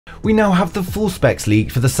We now have the full specs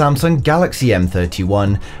leaked for the Samsung Galaxy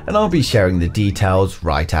M31, and I'll be sharing the details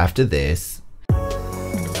right after this.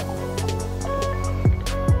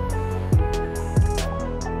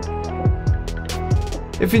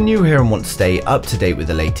 If you're new here and want to stay up to date with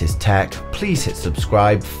the latest tech, please hit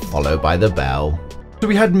subscribe, followed by the bell. So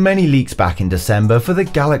we had many leaks back in December for the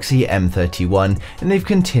Galaxy M31, and they've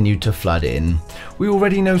continued to flood in. We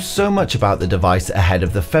already know so much about the device ahead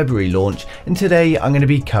of the February launch, and today I'm going to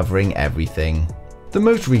be covering everything. The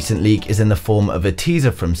most recent leak is in the form of a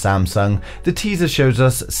teaser from Samsung. The teaser shows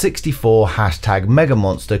us 64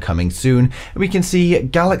 #megamonster coming soon, and we can see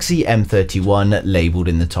Galaxy M31 labelled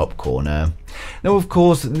in the top corner. Now of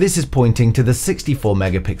course this is pointing to the 64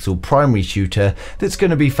 megapixel primary shooter that's going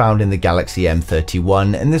to be found in the Galaxy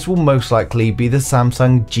M31, and this will most likely be the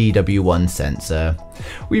Samsung GW1 sensor.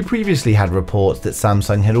 We previously had reports that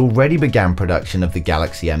Samsung had already begun production of the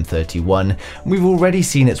Galaxy M31, and we've already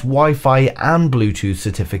seen its Wi-Fi and Bluetooth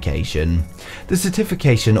certification. The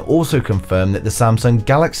certification also confirmed that the Samsung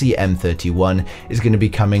Galaxy M31 is going to be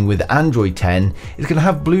coming with Android 10, it's going to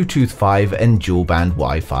have Bluetooth 5 and dual band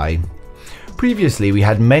Wi-Fi. Previously we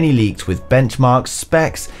had many leaks with benchmarks,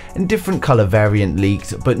 specs and different colour variant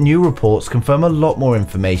leaks, but new reports confirm a lot more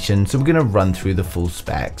information, so we're going to run through the full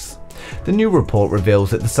specs. The new report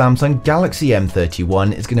reveals that the Samsung Galaxy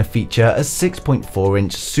M31 is going to feature a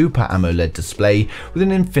 6.4-inch Super AMOLED display with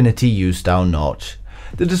an Infinity U-style notch.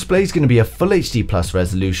 The display is going to be a Full HD Plus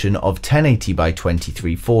resolution of 1080 by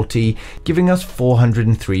 2340, giving us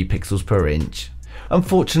 403 pixels per inch.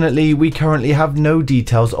 Unfortunately, we currently have no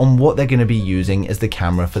details on what they're going to be using as the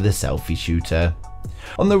camera for the selfie shooter.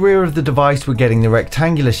 On the rear of the device we're getting the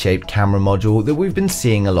rectangular shaped camera module that we've been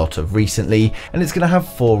seeing a lot of recently, and it's going to have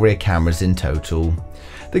 4 rear cameras in total.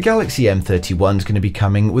 The Galaxy M31 is going to be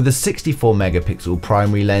coming with a 64 megapixel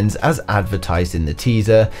primary lens as advertised in the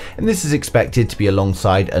teaser, and this is expected to be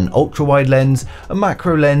alongside an ultra wide lens, a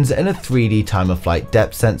macro lens and a 3D time of flight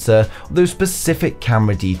depth sensor, although specific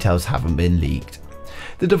camera details haven't been leaked.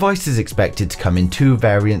 The device is expected to come in 2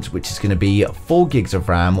 variants, which is going to be 4GB of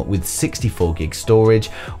RAM with 64GB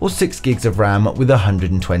storage or 6GB of RAM with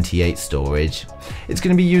 128 storage. It's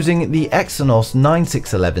going to be using the Exynos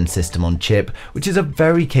 9611 system on chip, which is a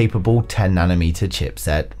very capable 10nm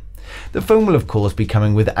chipset. The phone will of course be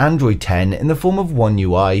coming with Android 10 in the form of One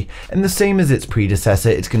UI, and the same as its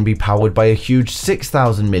predecessor, it's going to be powered by a huge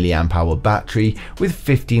 6000 mAh battery with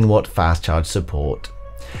 15W fast charge support.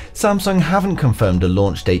 Samsung haven't confirmed a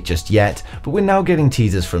launch date just yet, but we're now getting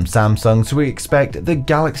teasers from Samsung, so we expect the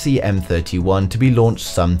Galaxy M31 to be launched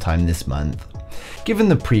sometime this month. Given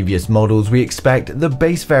the previous models, we expect the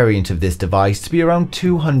base variant of this device to be around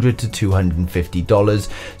 $200 to $250,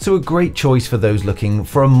 so a great choice for those looking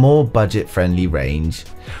for a more budget-friendly range.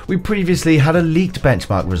 We previously had a leaked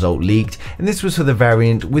benchmark result leaked, and this was for the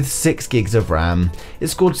variant with 6GB of RAM. It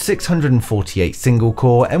scored 648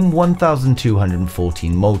 single-core and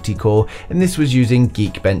 1214 multi-core, and this was using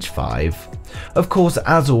Geekbench 5. Of course,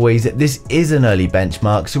 as always, this is an early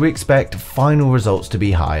benchmark, so we expect final results to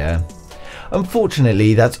be higher.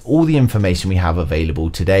 Unfortunately, that's all the information we have available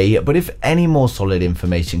today, but if any more solid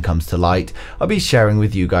information comes to light, I'll be sharing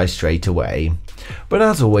with you guys straight away. But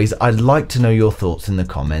as always, I'd like to know your thoughts in the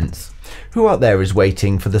comments. Who out there is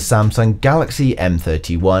waiting for the Samsung Galaxy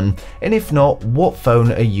M31, and if not, what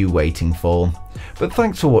phone are you waiting for? But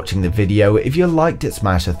thanks for watching the video. If you liked it,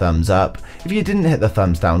 smash a thumbs up. If you didn't, hit the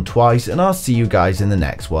thumbs down twice, and I'll see you guys in the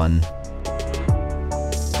next one.